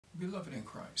Beloved in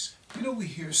Christ, you know we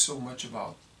hear so much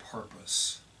about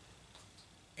purpose,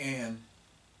 and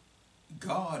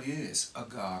God is a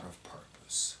God of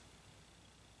purpose.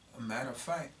 A matter of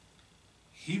fact,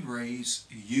 He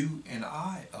raised you and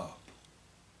I up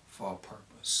for a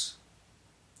purpose.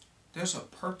 There's a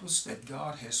purpose that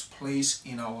God has placed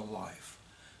in our life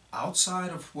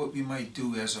outside of what we might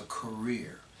do as a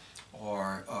career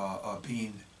or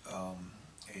being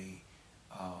a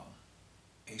uh,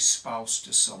 a spouse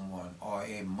to someone or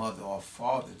a mother or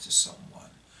father to someone.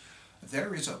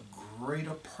 There is a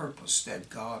greater purpose that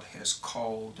God has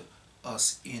called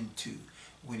us into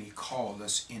when He called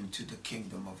us into the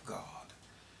kingdom of God.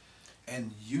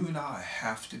 And you and I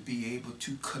have to be able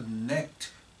to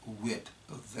connect with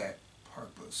that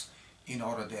purpose in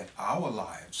order that our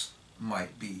lives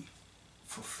might be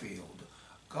fulfilled.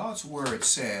 God's word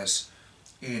says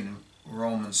in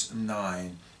Romans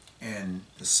 9 and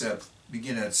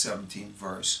beginning at 17th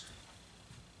verse,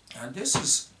 and this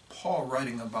is Paul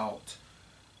writing about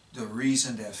the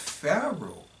reason that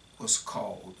Pharaoh was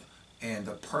called and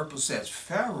the purpose that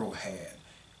Pharaoh had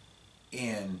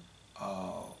in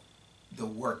the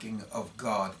working of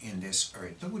God in this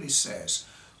earth. Look what he says.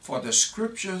 For the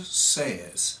scripture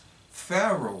says,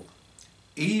 Pharaoh,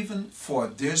 even for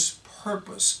this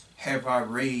purpose have I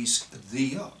raised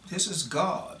thee up. This is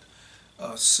God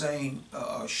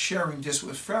sharing this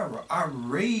with Pharaoh. I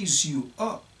raise you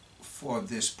up for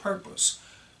this purpose,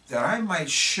 that I might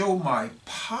show my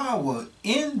power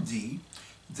in thee,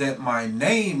 that my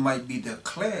name might be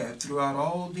declared throughout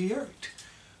all the earth.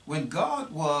 When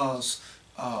God was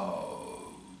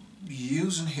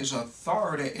using His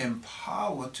authority and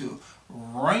power to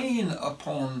reign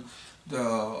upon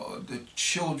the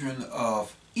children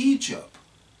of Egypt,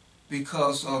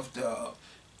 because of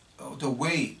the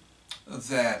way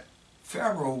that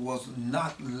Pharaoh was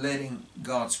not letting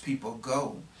God's people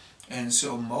go. And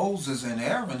so Moses and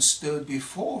Aaron stood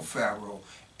before Pharaoh,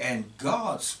 and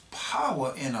God's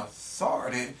power and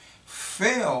authority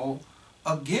fell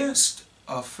against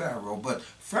Pharaoh. But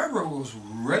Pharaoh was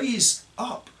raised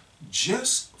up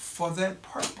just for that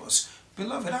purpose.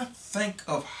 Beloved, I think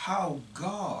of how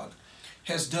God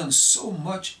has done so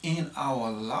much in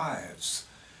our lives,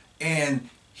 and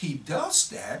He does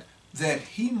that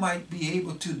He might be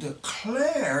able to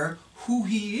declare who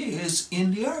He is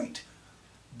in the earth.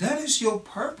 That is your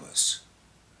purpose.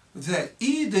 That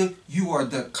either you are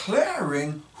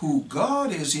declaring who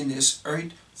God is in this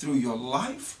earth through your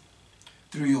life,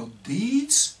 through your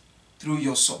deeds, through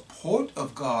your support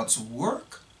of God's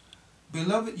work.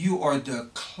 Beloved, you are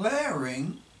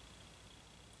declaring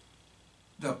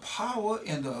the power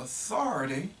and the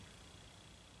authority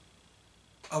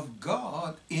of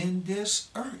God in this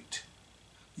earth.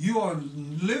 You are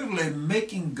literally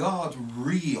making God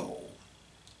real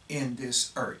in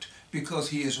this earth, because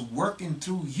He is working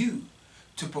through you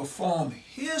to perform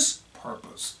His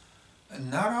purpose, and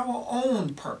not our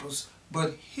own purpose,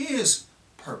 but His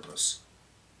purpose.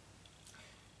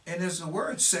 And as the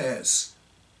word says,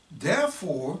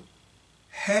 therefore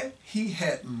He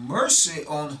had mercy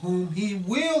on whom He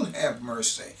will have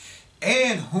mercy,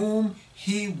 and whom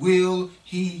He will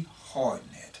He harden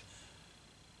it.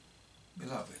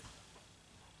 Beloved,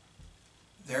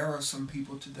 there are some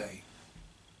people today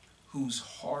whose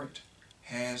heart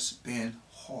has been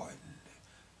hardened,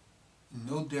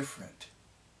 no different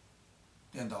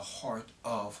than the heart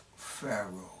of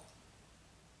Pharaoh.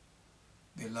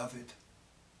 Beloved,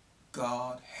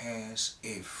 God has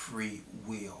a free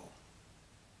will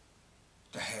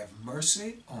to have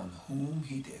mercy on whom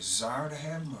He desires to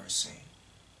have mercy,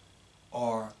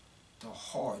 or to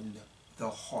harden the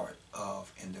heart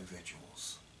of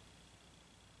individuals.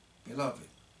 Beloved,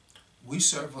 we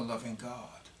serve a loving God.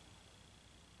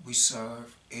 We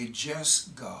serve a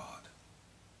just God.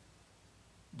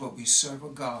 But we serve a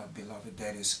God, beloved,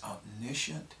 that is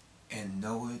omniscient and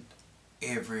knoweth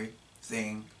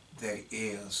everything there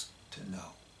is to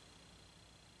know.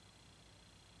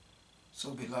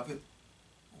 So, beloved,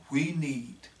 we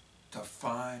need to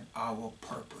find our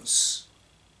purpose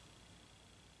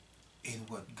in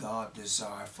what God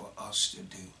desires for us to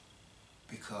do.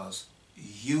 Because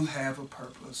you have a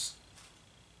purpose,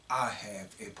 I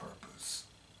have a purpose.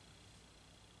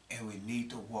 And we need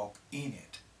to walk in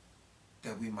it,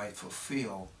 that we might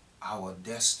fulfill our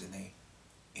destiny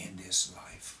in this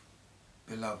life.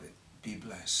 Beloved, be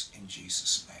blessed in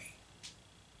Jesus' name.